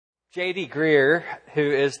J.D. Greer,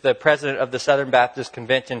 who is the president of the Southern Baptist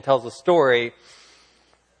Convention, tells a story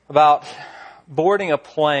about boarding a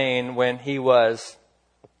plane when he was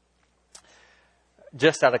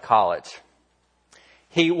just out of college.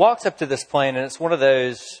 He walks up to this plane, and it's one of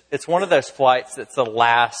those flights that's the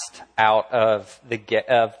last out of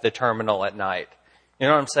the terminal at night. You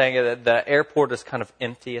know what I'm saying? The airport is kind of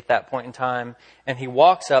empty at that point in time, and he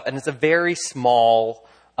walks up, and it's a very small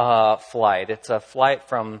flight. It's a flight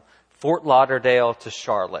from Fort Lauderdale to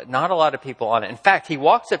Charlotte. Not a lot of people on it. In fact, he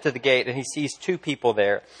walks up to the gate and he sees two people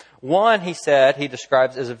there. One, he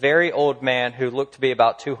describes as a very old man who looked to be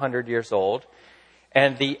about 200 years old.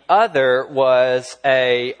 And the other was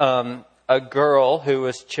a girl who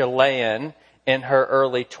was Chilean in her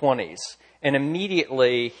early 20s. And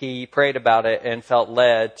immediately he prayed about it and felt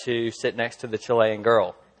led to sit next to the Chilean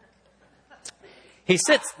girl. He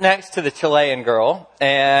sits next to the Chilean girl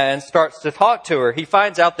and starts to talk to her. He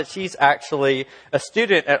finds out that she's actually a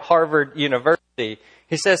student at Harvard University.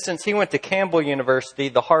 He says since he went to Campbell University,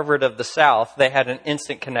 the Harvard of the South, they had an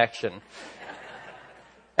instant connection.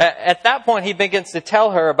 At that point, he begins to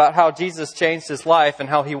tell her about how Jesus changed his life and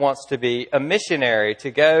how he wants to be a missionary,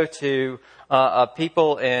 to go to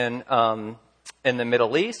people in the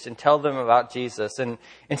Middle East and tell them about Jesus. And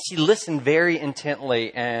she listened very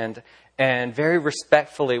intently and very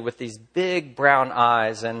respectfully with these big brown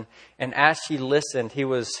eyes. And as she listened,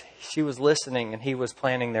 she was listening and he was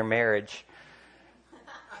planning their marriage.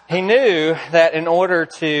 He knew that in order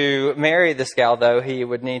to marry this gal, though, he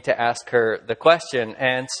would need to ask her the question.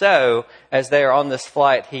 And so, as they are on this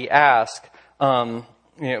flight, he asked,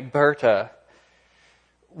 Berta,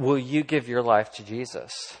 will you give your life to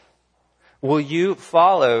Jesus? Will you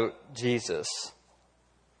follow Jesus?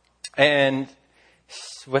 And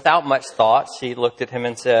without much thought, she looked at him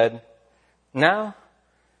and said, no.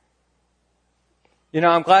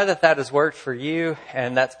 I'm glad that has worked for you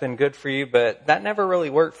and that's been good for you, but that never really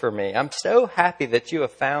worked for me. I'm so happy that you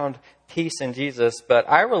have found peace in Jesus, but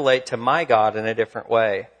I relate to my God in a different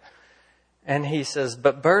way. And he says,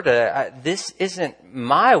 but Berta, this isn't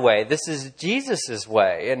my way. This is Jesus's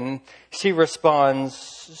way. And she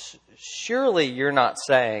responds, surely you're not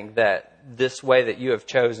saying that this way that you have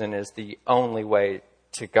chosen is the only way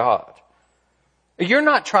to God. You're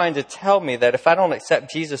not trying to tell me that if I don't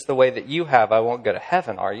accept Jesus the way that you have, I won't go to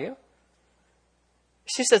heaven, are you?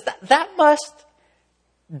 She says, that must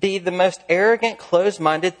be the most arrogant,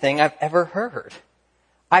 closed-minded thing I've ever heard.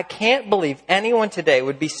 I can't believe anyone today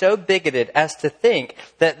would be so bigoted as to think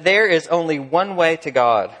that there is only one way to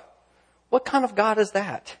God. What kind of God is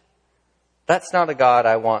that? That's not a God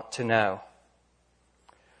I want to know.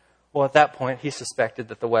 Well, at that point, he suspected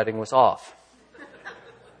that the wedding was off.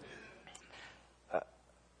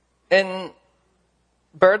 And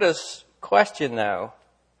Berta's question, though,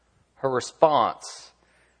 her response,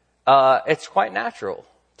 it's quite natural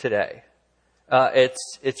today.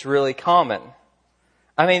 It's really common.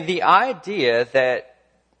 I mean, the idea that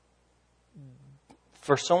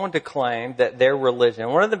for someone to claim that their religion,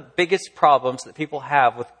 one of the biggest problems that people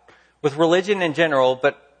have with religion in general,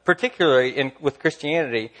 but particularly with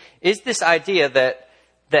Christianity, is this idea that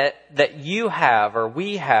you have, or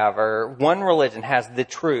we have, or one religion has the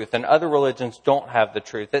truth and other religions don't have the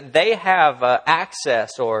truth. That they have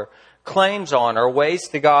access or claims on or ways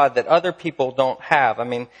to God that other people don't have. I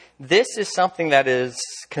mean, this is something that is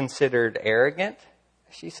considered arrogant,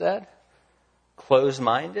 she said,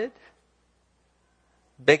 closed-minded,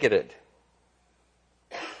 bigoted.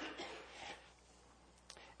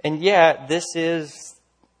 And yet, this is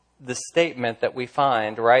the statement that we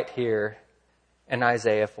find right here in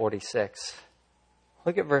Isaiah 46.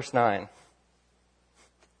 Look at verse 9.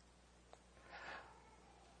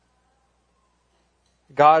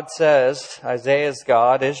 God says, Isaiah's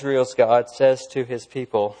God, Israel's God, says to his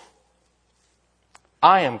people,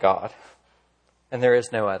 I am God, and there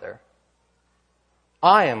is no other.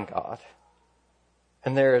 I am God,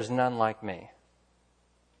 and there is none like me.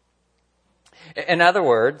 In other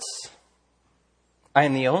words, I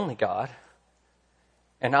am the only God,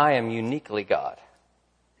 and I am uniquely God.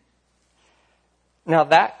 Now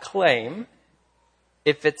that claim,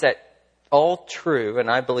 if it's at all true,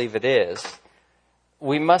 and I believe it is,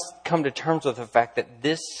 we must come to terms with the fact that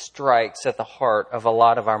this strikes at the heart of a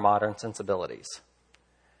lot of our modern sensibilities.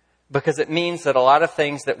 Because it means that a lot of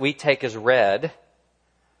things that we take as read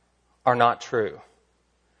are not true.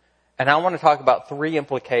 And I want to talk about three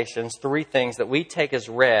implications, three things that we take as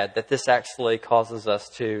read that this actually causes us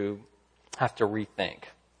to have to rethink.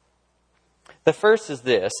 The first is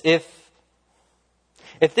this. If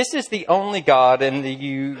this is the only God and the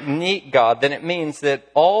unique God, then it means that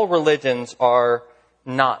all religions are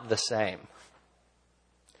not the same.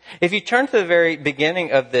 If you turn to the very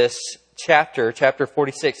beginning of this chapter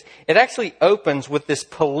 46, it actually opens with this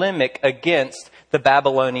polemic against the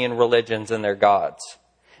Babylonian religions and their gods.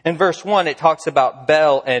 In verse 1, it talks about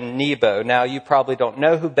Bel and Nebo. Now, you probably don't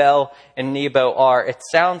know who Bel and Nebo are. It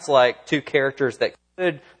sounds like two characters that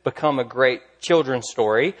could become a great children's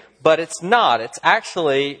story, but it's not. It's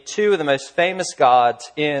actually two of the most famous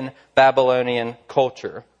gods in Babylonian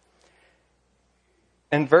culture.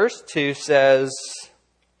 And verse 2 says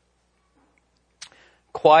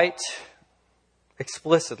quite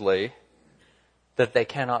explicitly that they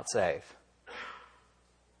cannot save.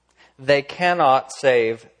 They cannot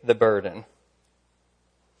save the burden.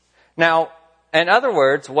 Now, in other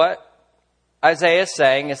words, what Isaiah is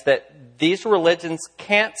saying is that these religions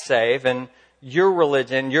can't save, and your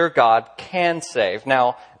religion, your God, can save.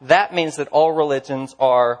 Now, that means that all religions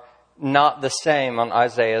are not the same on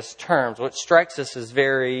Isaiah's terms, which strikes us as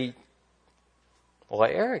very,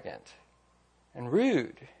 arrogant and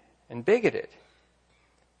rude and bigoted,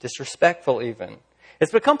 disrespectful even.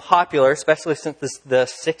 It's become popular, especially since the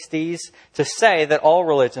 60s, to say that all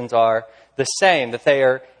religions are the same, that they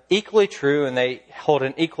are equally true and they hold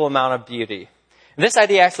an equal amount of beauty. And this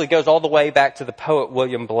idea actually goes all the way back to the poet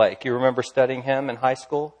William Blake. You remember studying him in high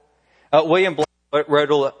school? William Blake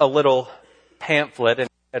wrote a little pamphlet and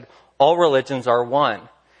said, all religions are one.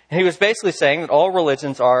 And he was basically saying that all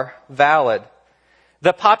religions are valid.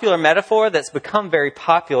 The popular metaphor that's become very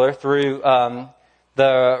popular through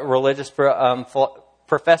the religious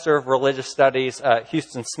professor of religious studies,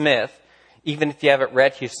 Houston Smith. Even if you haven't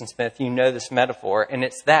read Houston Smith, you know this metaphor. And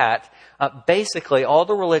it's that basically all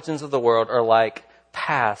the religions of the world are like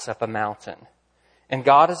paths up a mountain. And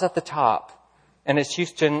God is at the top. And as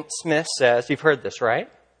Houston Smith says, you've heard this, right?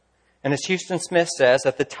 And as Houston Smith says,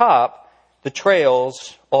 at the top, the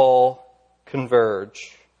trails all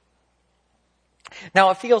converge. Now,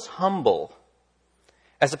 it feels humble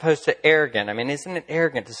as opposed to arrogant. I mean, isn't it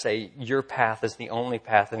arrogant to say your path is the only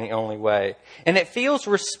path and the only way? And it feels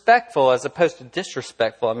respectful as opposed to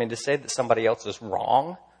disrespectful. I mean, to say that somebody else is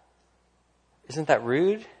wrong, isn't that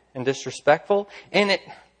rude and disrespectful? And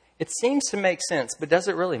it seems to make sense, but does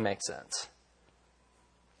it really make sense?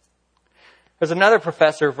 There's another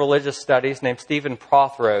professor of religious studies named Stephen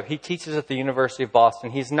Prothero. He teaches at the University of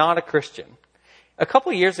Boston. He's not a Christian. A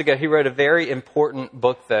couple of years ago, he wrote a very important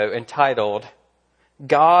book, though, entitled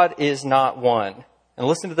God is Not One. And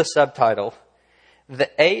listen to the subtitle, The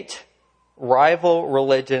 8 Rival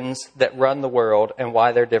Religions That Run the World and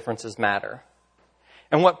Why Their Differences Matter.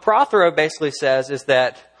 And what Prothero basically says is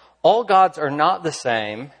that all gods are not the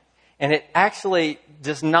same, and it actually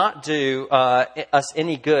does not do us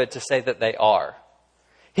any good to say that they are.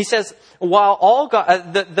 He says, while all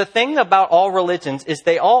God, the thing about all religions is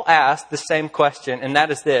they all ask the same question, and that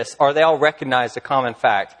is this, or they all recognize the common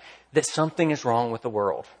fact that something is wrong with the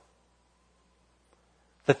world.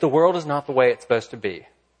 That the world is not the way it's supposed to be.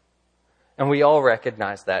 And we all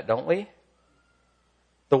recognize that, don't we?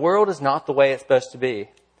 The world is not the way it's supposed to be.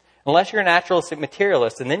 Unless you're a naturalistic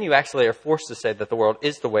materialist, and then you actually are forced to say that the world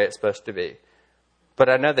is the way it's supposed to be. But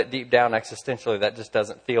I know that deep down existentially that just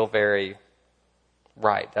doesn't feel very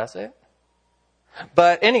right, does it?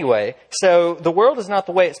 But anyway, so the world is not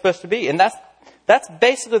the way it's supposed to be. And that's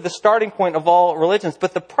basically the starting point of all religions.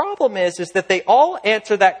 But the problem is that they all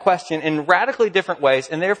answer that question in radically different ways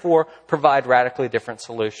and therefore provide radically different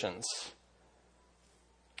solutions.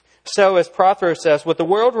 So as Prothero says, what the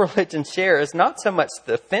world religions share is not so much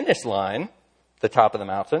the finish line, the top of the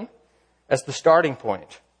mountain, as the starting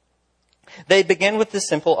point. They begin with this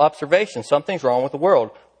simple observation, something's wrong with the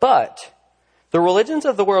world. But the religions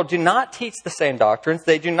of the world do not teach the same doctrines,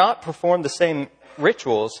 they do not perform the same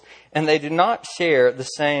rituals, and they do not share the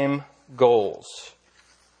same goals.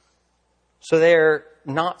 So they're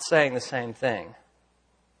not saying the same thing.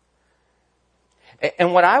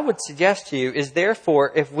 And what I would suggest to you is,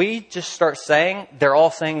 therefore, if we just start saying they're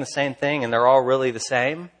all saying the same thing and they're all really the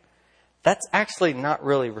same, that's actually not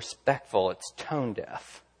really respectful. It's tone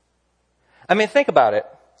deaf. I mean, think about it.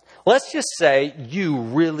 Let's just say you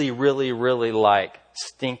really, really, really like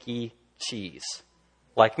stinky cheese,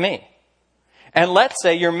 like me. And let's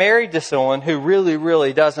say you're married to someone who really,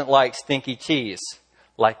 really doesn't like stinky cheese,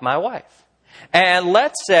 like my wife. And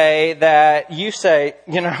let's say that you say,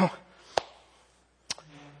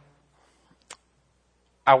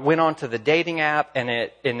 I went onto the dating app and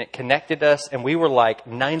it connected us and we were like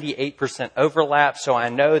 98% overlap. So I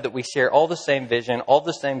know that we share all the same vision, all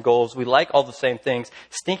the same goals. We like all the same things.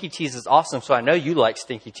 Stinky cheese is awesome. So I know you like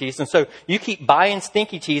stinky cheese. And so you keep buying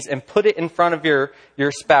stinky cheese and put it in front of your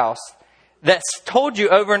spouse. that's told you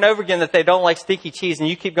over and over again that they don't like sticky cheese, and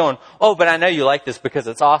you keep going, oh, but I know you like this because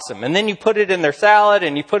it's awesome. And then you put it in their salad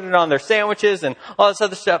and you put it on their sandwiches and all this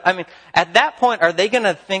other stuff. I mean, at that point, are they going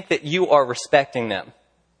to think that you are respecting them?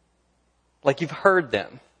 Like you've heard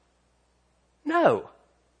them? No.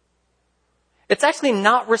 It's actually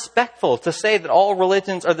not respectful to say that all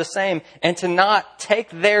religions are the same and to not take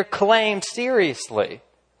their claim seriously.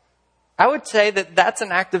 I would say that that's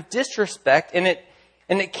an act of disrespect, and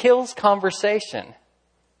it kills conversation.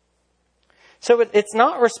 So it's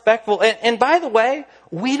not respectful. And by the way,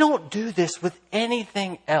 we don't do this with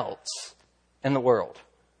anything else in the world.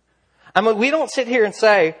 I mean, we don't sit here and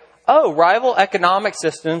say, oh, rival economic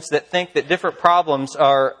systems that think that different problems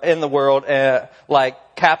are in the world, like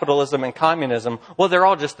capitalism and communism, well, they're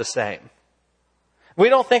all just the same. We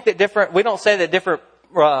don't say that different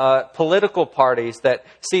political parties that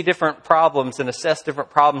see different problems and assess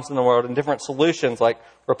different problems in the world and different solutions, like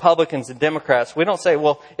Republicans and Democrats, we don't say,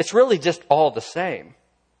 well, it's really just all the same.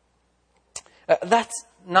 That's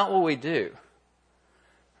not what we do.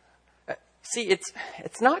 See, it's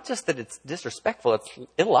not just that it's disrespectful, it's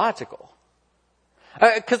illogical.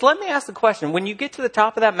 Because let me ask the question, when you get to the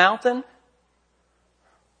top of that mountain,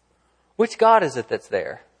 which God is it that's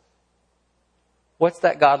there? What's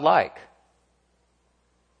that God like?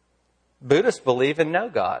 Buddhists believe in no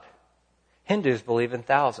God. Hindus believe in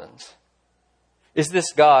thousands. Is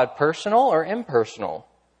this God personal or impersonal?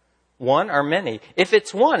 One or many? If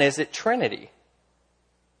it's one, is it Trinity?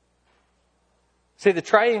 See, the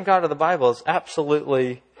triune God of the Bible is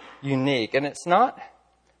absolutely unique, and it's not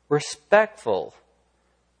respectful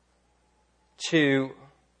to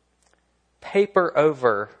paper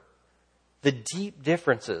over the deep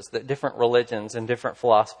differences that different religions and different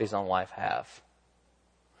philosophies on life have.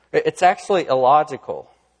 It's actually illogical.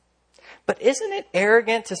 But isn't it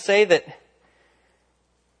arrogant to say that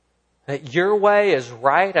your way is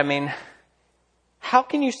right? I mean, how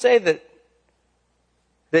can you say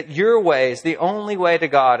that your way is the only way to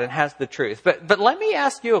God and has the truth? But let me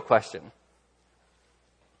ask you a question.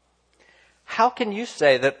 How can you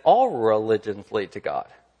say that all religions lead to God?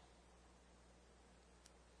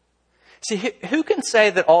 See, who can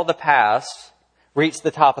say that all the paths reach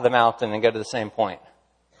the top of the mountain and go to the same point?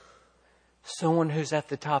 Someone who's at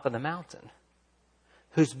the top of the mountain,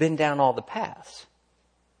 who's been down all the paths.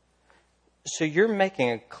 So you're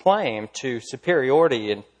making a claim to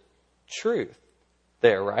superiority and truth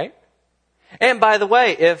there, right? And by the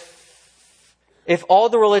way, if all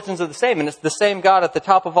the religions are the same and it's the same God at the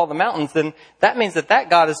top of all the mountains, then that means that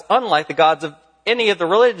God is unlike the gods of any of the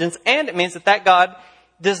religions, and it means that God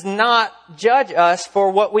does not judge us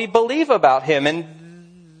for what we believe about Him. And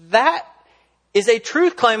that is a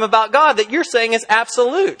truth claim about God that you're saying is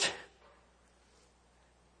absolute.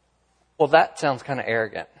 Well, that sounds kind of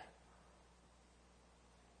arrogant.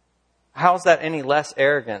 How is that any less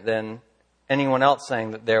arrogant than anyone else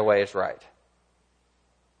saying that their way is right?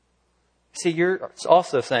 See, you're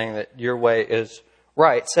also saying that your way is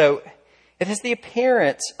right. So it has the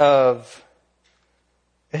appearance of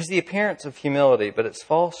humility, but it's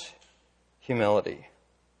false humility.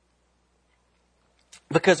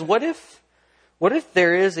 Because what if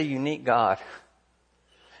there is a unique God?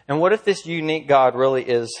 And what if this unique God really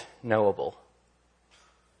is knowable?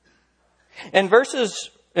 In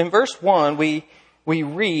verse 1, we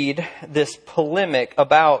read this polemic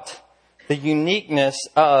about the uniqueness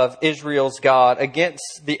of Israel's God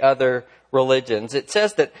against the other religions. It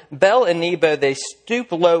says that Bel and Nebo, they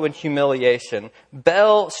stoop low in humiliation.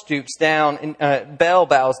 Bel bows down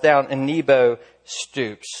and Nebo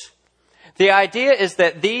stoops. The idea is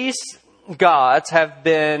that these gods have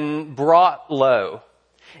been brought low.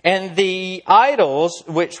 And the idols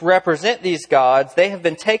which represent these gods, they have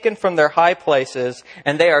been taken from their high places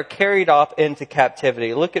and they are carried off into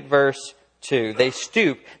captivity. Look at verse 2. They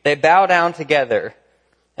stoop, they bow down together,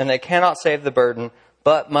 and they cannot save the burden,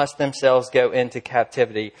 but must themselves go into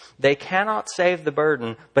captivity. They cannot save the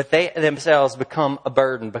burden, but they themselves become a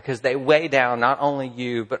burden because they weigh down not only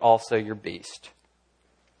you, but also your beast.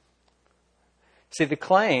 See, the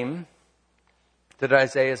claim that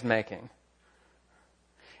Isaiah is making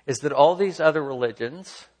is that all these other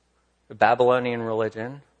religions, the Babylonian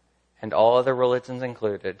religion, and all other religions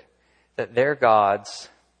included, that their gods,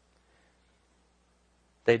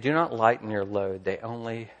 they do not lighten your load, they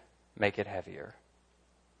only make it heavier.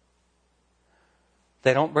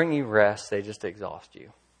 They don't bring you rest, they just exhaust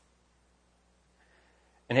you.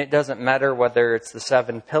 And it doesn't matter whether it's the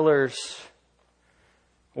 7 pillars,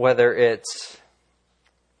 whether it's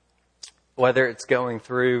going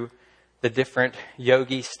through the different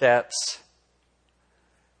yogi steps.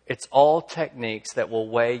 It's all techniques that will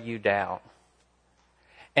weigh you down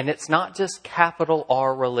And it's not just capital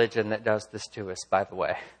R religion that does this to us, by the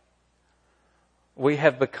way. We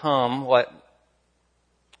have become what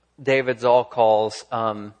David Zoll calls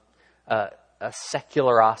a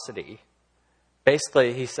secularosity.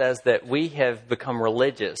 Basically, he says that we have become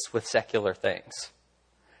religious with secular things.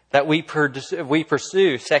 That we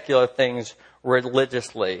pursue secular things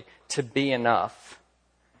religiously to be enough.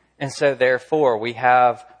 And so therefore, we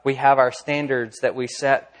have our standards that we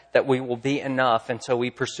set that we will be enough. And so we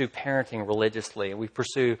pursue parenting religiously. We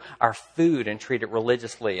pursue our food and treat it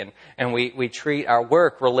religiously. And we treat our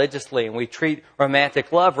work religiously. And we treat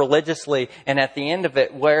romantic love religiously. And at the end of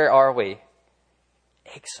it, where are we?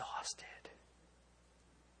 Exhausted.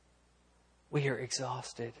 We are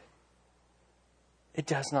exhausted. It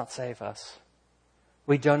does not save us.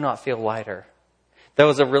 We do not feel lighter. There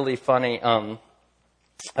was a really funny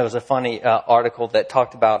article that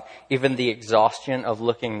talked about even the exhaustion of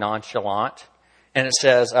looking nonchalant. And it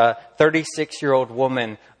says, 36-year-old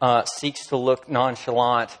woman seeks to look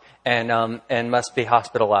nonchalant and must be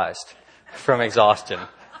hospitalized from exhaustion.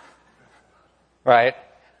 Right?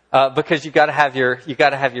 Because you got to have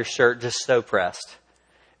your shirt just so pressed.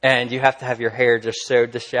 And you have to have your hair just so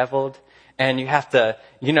disheveled. And you have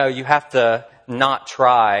to not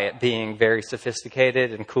try being very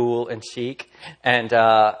sophisticated and cool and chic. And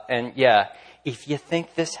yeah, if you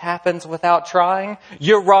think this happens without trying,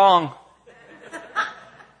 you're wrong.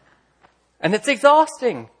 And it's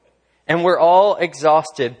exhausting. And we're all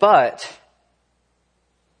exhausted, but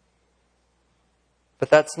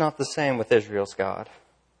that's not the same with Israel's God.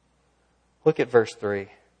 Look at verse 3.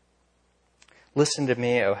 Listen to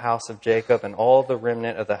me, O house of Jacob, and all the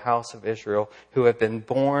remnant of the house of Israel, who have been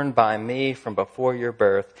born by me from before your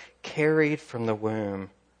birth, carried from the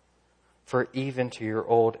womb. For even to your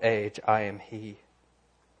old age I am he.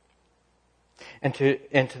 And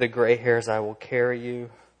into the gray hairs I will carry you.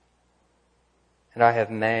 And I have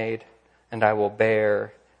made, and I will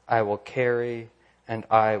bear, I will carry, and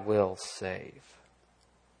I will save.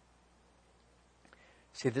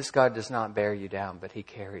 See, this God does not bear you down, but he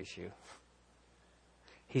carries you.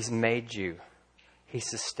 He's made you. He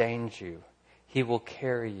sustains you. He will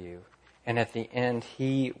carry you. And at the end,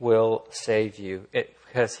 he will save you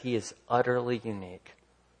because he is utterly unique.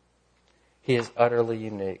 He is utterly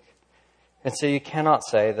unique. And so you cannot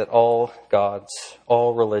say that all gods,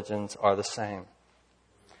 all religions are the same.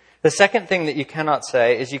 The second thing that you cannot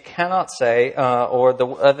say is or the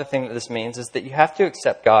other thing that this means is that you have to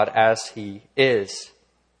accept God as he is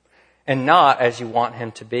and not as you want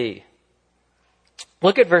him to be.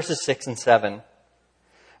 Look at verses 6 and 7.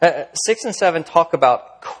 6 and 7 talk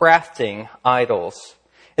about crafting idols.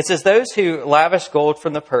 It says, those who lavish gold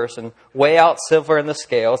from the person weigh out silver in the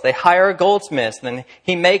scales. They hire a goldsmith, and then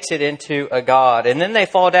he makes it into a god. And then they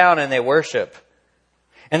fall down and they worship.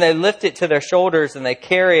 And they lift it to their shoulders and they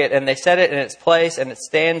carry it and they set it in its place and it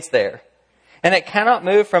stands there. And it cannot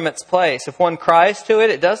move from its place. If one cries to it,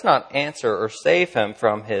 it does not answer or save him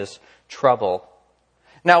from his trouble.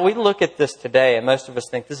 Now, we look at this today, and most of us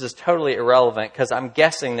think this is totally irrelevant because I'm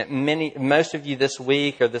guessing that most of you this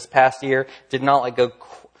week or this past year did not go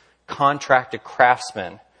contract a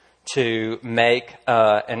craftsman to make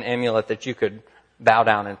an amulet that you could bow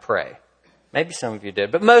down and pray. Maybe some of you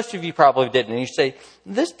did, but most of you probably didn't. And you say,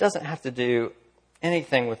 this doesn't have to do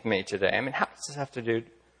anything with me today. I mean, how does this have to do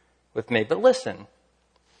with me? But listen,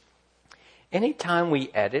 anytime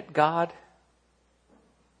we edit God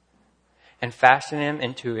and fashion him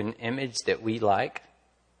into an image that we like,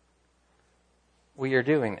 we are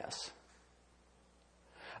doing this.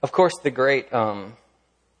 Of course, the great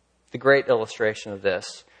illustration of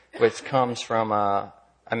this, which comes from,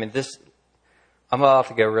 I'm about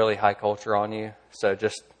to go really high culture on you, so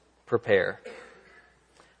just prepare.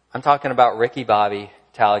 I'm talking about Ricky Bobby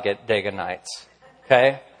Talladega Nights,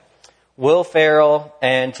 okay? Will Ferrell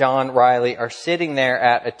and John Riley are sitting there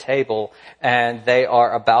at a table and they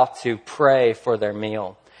are about to pray for their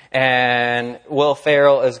meal. And Will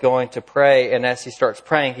Ferrell is going to pray, and as he starts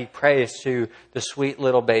praying, he prays to the sweet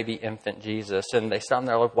little baby infant Jesus. And they stop and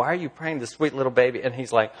they're like, why are you praying to the sweet little baby? And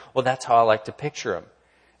he's like, well, that's how I like to picture him.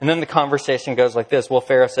 And then the conversation goes like this. Will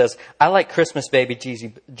Ferrell says, I like Christmas baby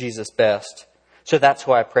Jesus best. So that's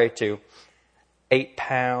who I pray to. 8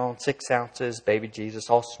 pounds, 6 ounces, baby Jesus,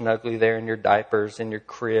 all snugly there in your diapers, in your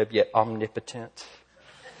crib, yet omnipotent.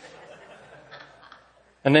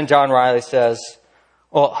 And then John Riley says,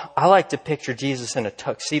 well, I like to picture Jesus in a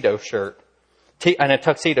tuxedo shirt, and a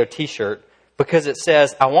tuxedo t-shirt, because it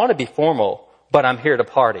says, I want to be formal, but I'm here to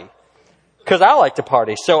party. Because I like to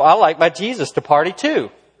party, so I like my Jesus to party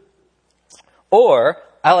too. Or,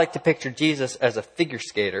 I like to picture Jesus as a figure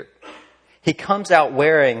skater. He comes out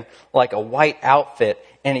wearing like a white outfit,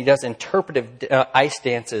 and he does interpretive ice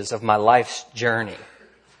dances of my life's journey.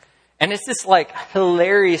 And it's this like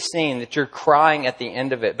hilarious scene that you're crying at the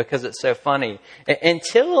end of it because it's so funny.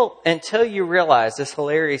 Until you realize this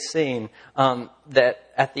hilarious scene, that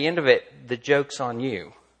at the end of it, the joke's on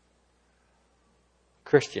you,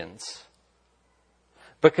 Christians.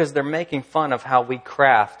 Because they're making fun of how we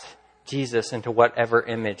craft Jesus into whatever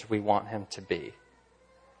image we want him to be.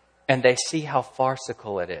 And they see how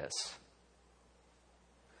farcical it is.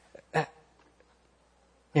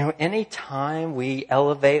 You know, any time we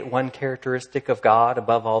elevate one characteristic of God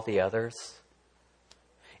above all the others,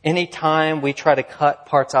 any time we try to cut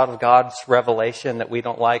parts out of God's revelation that we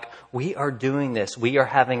don't like, we are doing this. We are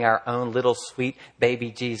having our own little sweet baby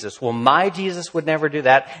Jesus. Well, my Jesus would never do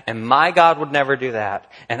that, and my God would never do that.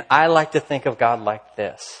 And I like to think of God like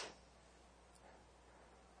this.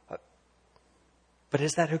 But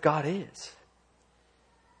is that who God is?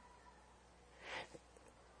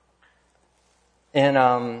 In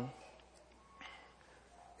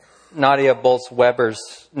Nadia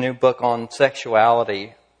Bolz-Weber's new book on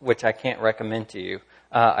sexuality, which I can't recommend to you,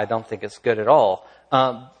 I don't think it's good at all,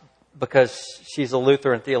 because she's a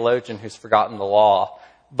Lutheran theologian who's forgotten the law.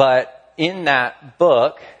 But in that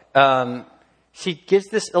book, she gives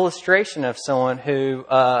this illustration of someone who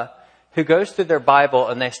goes through their Bible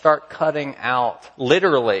and they start cutting out,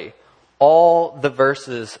 literally, all the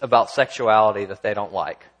verses about sexuality that they don't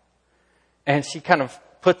like. And she kind of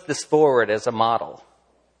puts this forward as a model.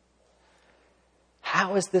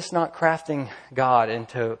 How is this not crafting God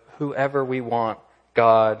into whoever we want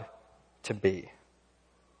God to be?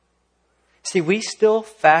 See, we still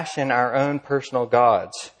fashion our own personal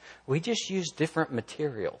gods. We just use different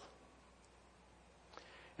material.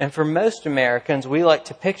 And for most Americans, we like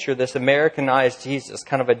to picture this Americanized Jesus,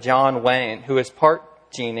 kind of a John Wayne, who is part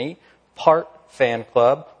genie, part fan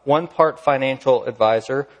club, one part financial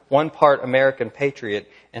advisor, one part American patriot,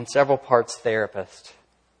 and several parts therapist.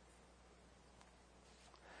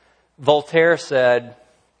 Voltaire said,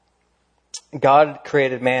 God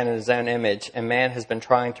created man in his own image, and man has been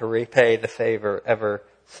trying to repay the favor ever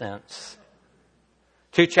since.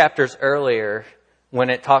 2 chapters earlier, when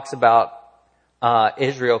it talks about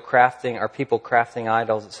Israel crafting, or people crafting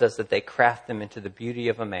idols, it says that they craft them into the beauty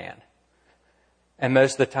of a man. And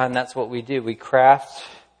most of the time that's what we do. We craft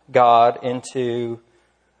God into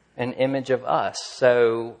an image of us.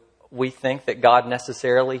 So we think that God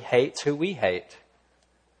necessarily hates who we hate.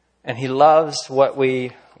 And he loves what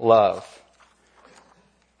we love.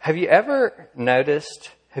 Have you ever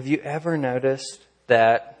noticed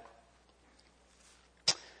that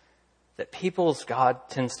people's God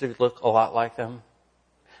tends to look a lot like them?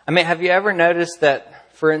 I mean, have you ever noticed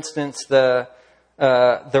that, for instance, the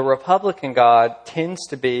Republican God tends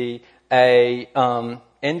to be a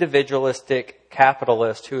individualistic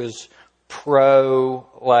capitalist who is pro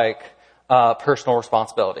personal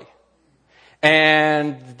responsibility,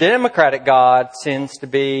 and the Democratic God tends to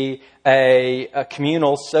be a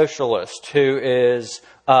communal socialist who is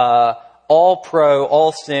all pro,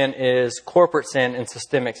 all sin is corporate sin and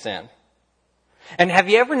systemic sin. And have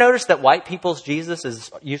you ever noticed that white people's Jesus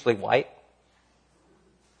is usually white?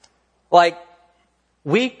 Like,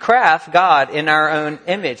 we craft God in our own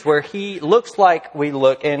image, where he looks like we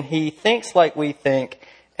look and he thinks like we think,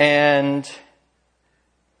 and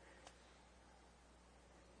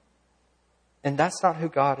that's not who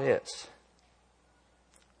God is.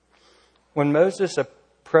 When Moses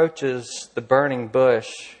approaches the burning bush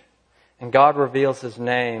and God reveals his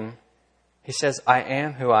name, he says, I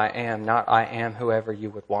am who I am, not I am whoever you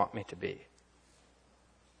would want me to be.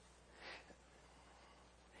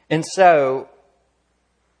 And so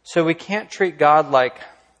we can't treat God like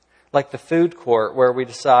the food court, where we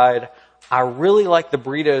decide, I really like the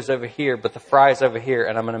burritos over here, but the fries over here,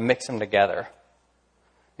 and I'm going to mix them together.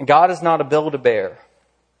 And God is not a Build-A-Bear.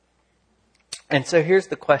 And so here's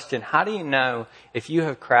the question. How do you know if you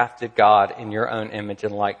have crafted God in your own image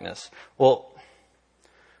and likeness? Well,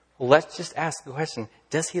 let's just ask the question,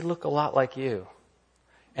 does he look a lot like you?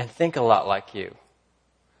 And think a lot like you?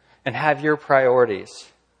 And have your priorities?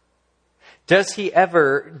 Does he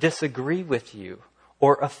ever disagree with you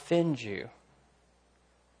or offend you?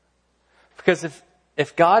 Because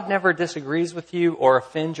if God never disagrees with you or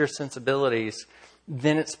offends your sensibilities,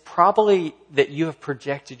 then it's probably that you have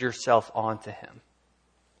projected yourself onto him.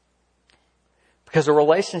 Because a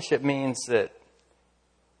relationship means that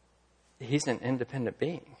he's an independent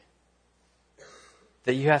being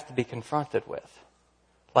that you have to be confronted with,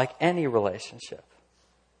 like any relationship.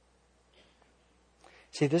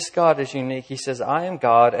 See, this God is unique. He says, I am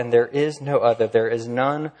God and there is no other. There is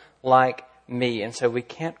none like me. And so we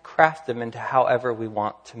can't craft him into however we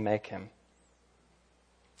want to make him.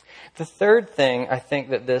 The third thing I think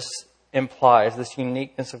that this implies, this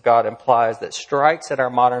uniqueness of God implies, that strikes at our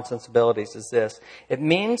modern sensibilities is this. It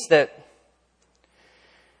means that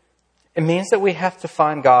we have to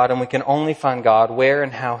find God, and we can only find God where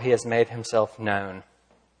and how he has made himself known.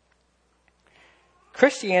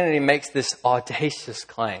 Christianity makes this audacious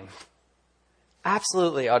claim.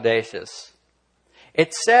 Absolutely audacious.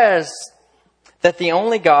 It says that the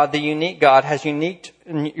only God, the unique God, has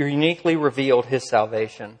uniquely revealed his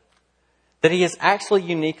salvation. That he has actually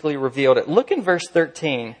uniquely revealed it. Look in verse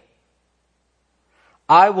 13.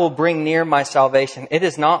 I will bring near my salvation. It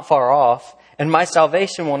is not far off, and my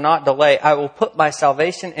salvation will not delay. I will put my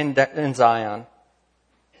salvation in Zion.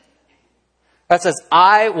 That says,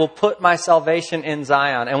 I will put my salvation in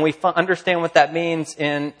Zion. And we understand what that means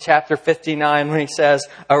in chapter 59 when he says,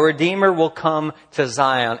 a Redeemer will come to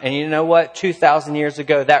Zion. And you know what? 2,000 years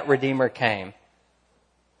ago, that Redeemer came.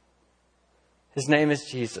 His name is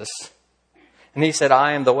Jesus. And he said,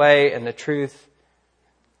 I am the way and the truth,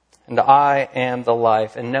 and I am the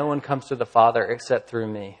life. And no one comes to the Father except through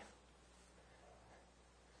me.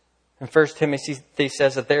 In 1 Timothy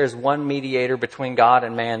says that there is one mediator between God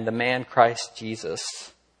and man, the man Christ Jesus.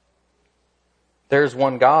 There is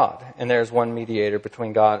one God, and there is one mediator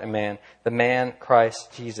between God and man, the man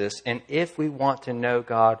Christ Jesus. And if we want to know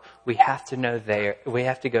God, we have to go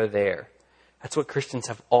there. That's what Christians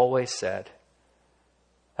have always said.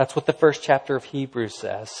 That's what the first chapter of Hebrews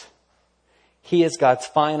says. He is God's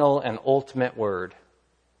final and ultimate word.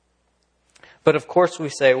 But of course we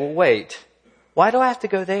say, well, wait, why do I have to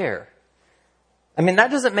go there? I mean,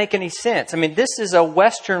 that doesn't make any sense. I mean, this is a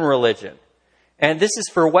Western religion, and this is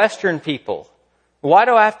for Western people. Why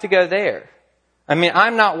do I have to go there? I mean,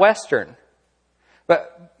 I'm not Western.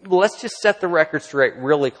 But let's just set the record straight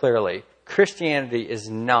really clearly. Christianity is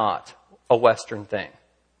not a Western thing.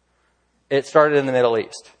 It started in the Middle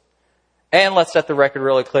East. And let's set the record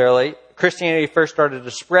really clearly. Christianity first started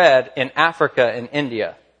to spread in Africa and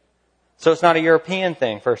India. So it's not a European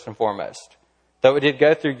thing, first and foremost. Though it did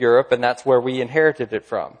go through Europe, and that's where we inherited it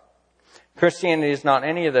from. Christianity is not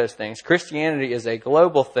any of those things. Christianity is a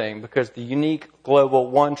global thing because the unique, global,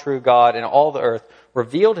 one true God in all the earth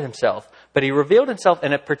revealed himself. But he revealed himself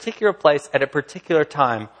in a particular place at a particular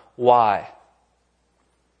time. Why?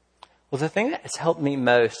 Well, the thing that has helped me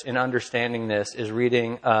most in understanding this is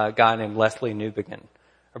reading a guy named Leslie Newbigin,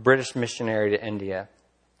 a British missionary to India.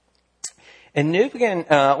 And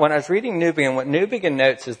Newbigin, when I was reading Newbigin, what Newbigin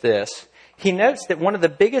notes is this. He notes that one of the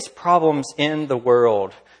biggest problems in the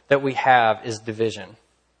world that we have is division.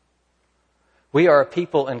 We are a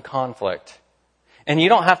people in conflict. And you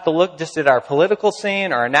don't have to look just at our political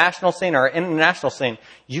scene, or our national scene, or our international scene.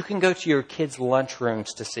 You can go to your kids' lunchrooms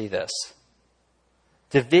to see this.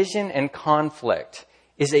 Division and conflict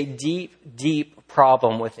is a deep, deep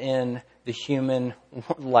problem within the human,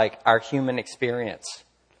 our human experience.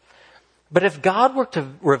 But if God were to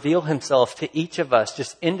reveal himself to each of us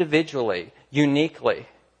just individually, uniquely,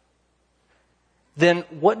 then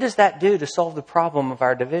what does that do to solve the problem of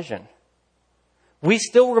our division? We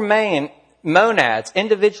still remain monads,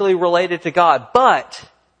 individually related to God. But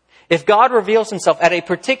if God reveals himself at a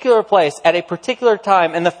particular place, at a particular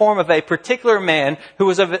time, in the form of a particular man who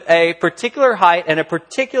was of a particular height and a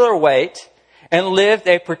particular weight, and lived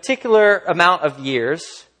a particular amount of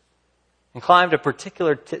years, and climbed a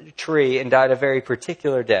particular tree and died a very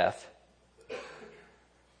particular death,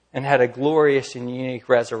 and had a glorious and unique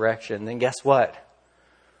resurrection, then guess what?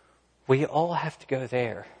 We all have to go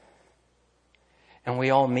there. And we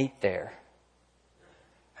all meet there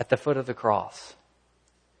at the foot of the cross.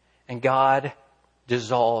 And God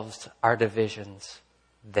dissolves our divisions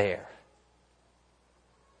there.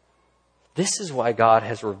 This is why God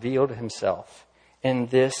has revealed himself in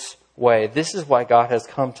this way. This is why God has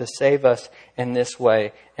come to save us in this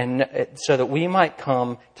way, and so that we might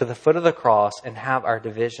come to the foot of the cross and have our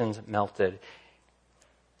divisions melted.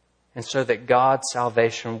 And so that God's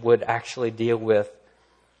salvation would actually deal with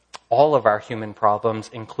all of our human problems,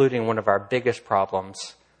 including one of our biggest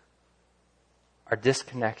problems, our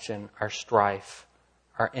disconnection, our strife,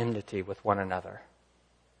 our enmity with one another.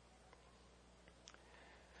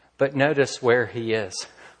 But notice where he is.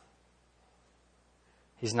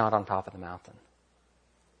 He's not on top of the mountain.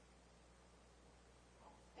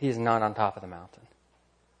 He is not on top of the mountain.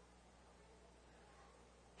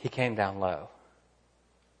 He came down low.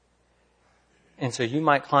 And so you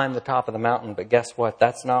might climb the top of the mountain, but guess what?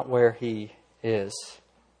 That's not where he is.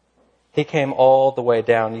 He came all the way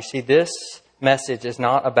down. You see, this message is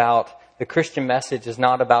not about The Christian message is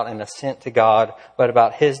not about an ascent to God, but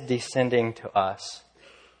about His descending to us.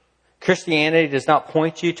 Christianity does not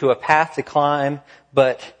point you to a path to climb,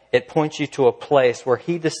 but it points you to a place where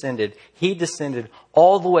He descended. He descended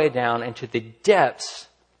all the way down into the depths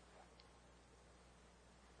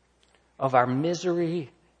of our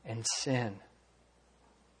misery and sin.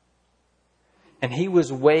 And He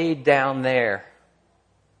was weighed down there,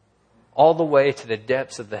 all the way to the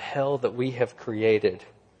depths of the hell that we have created.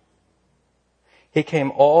 He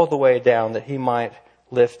came all the way down that He might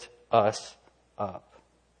lift us up.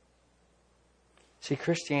 See,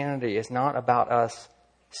 Christianity is not about us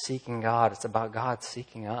seeking God. It's about God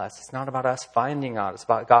seeking us. It's not about us finding God. It's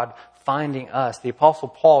about God finding us. The Apostle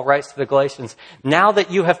Paul writes to the Galatians, now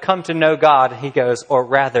that you have come to know God, he goes, or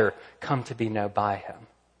rather, come to be known by Him.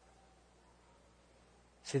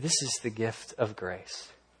 See, this is the gift of grace.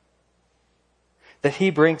 That He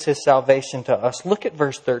brings His salvation to us. Look at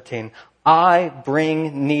verse 13. I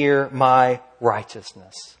bring near my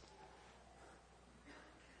righteousness.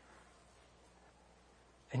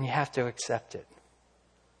 And you have to accept it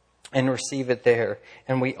and receive it there.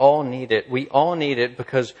 And we all need it. We all need it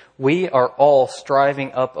because we are all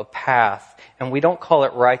striving up a path. And we don't call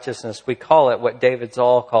it righteousness. We call it what David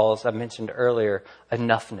Zoll calls, I mentioned earlier,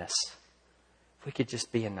 enoughness. If we could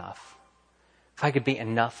just be enough. If I could be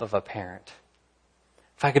enough of a parent.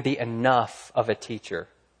 If I could be enough of a teacher.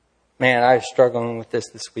 Man, I was struggling with this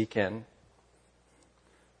weekend.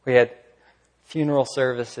 We had funeral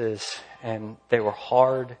services and they were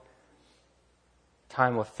hard.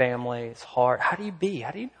 Time with family is hard. How do you be? How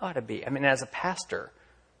do you know how to be? I mean, as a pastor,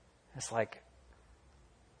 it's like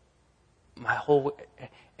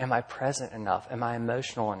am I present enough? Am I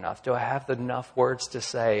emotional enough? Do I have enough words to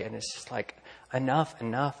say? And it's just like, enough.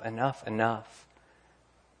 And I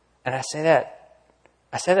say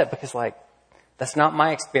that because like, that's not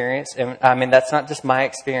my experience. And I mean, that's not just my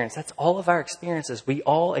experience. That's all of our experiences. We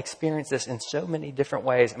all experience this in so many different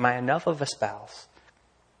ways. Am I enough of a spouse?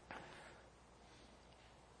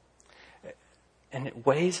 And it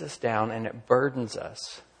weighs us down and it burdens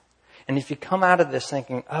us. And if you come out of this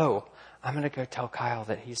thinking, oh, I'm going to go tell Kyle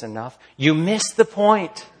that he's enough, you miss the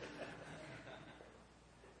point.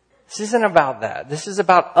 This isn't about that. This is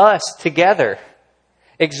about us together,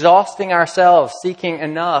 exhausting ourselves, seeking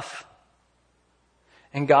enough.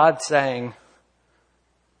 And God saying,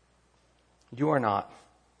 you are not.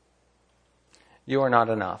 You are not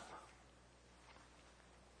enough.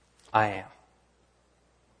 I am.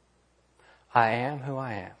 I am who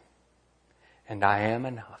I am. And I am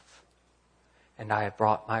enough. And I have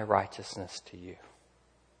brought my righteousness to you.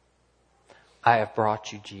 I have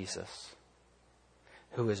brought you Jesus,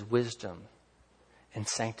 who is wisdom and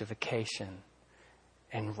sanctification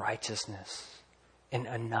and righteousness and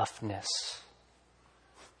enoughness.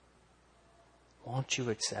 Won't you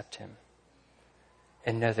accept Him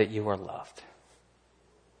and know that you are loved?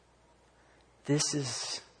 This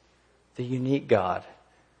is the unique God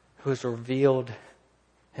who has revealed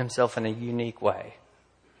Himself in a unique way.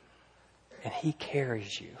 And He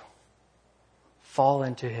carries you. Fall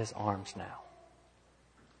into His arms now.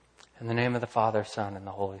 In the name of the Father, Son, and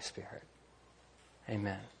the Holy Spirit.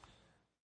 Amen.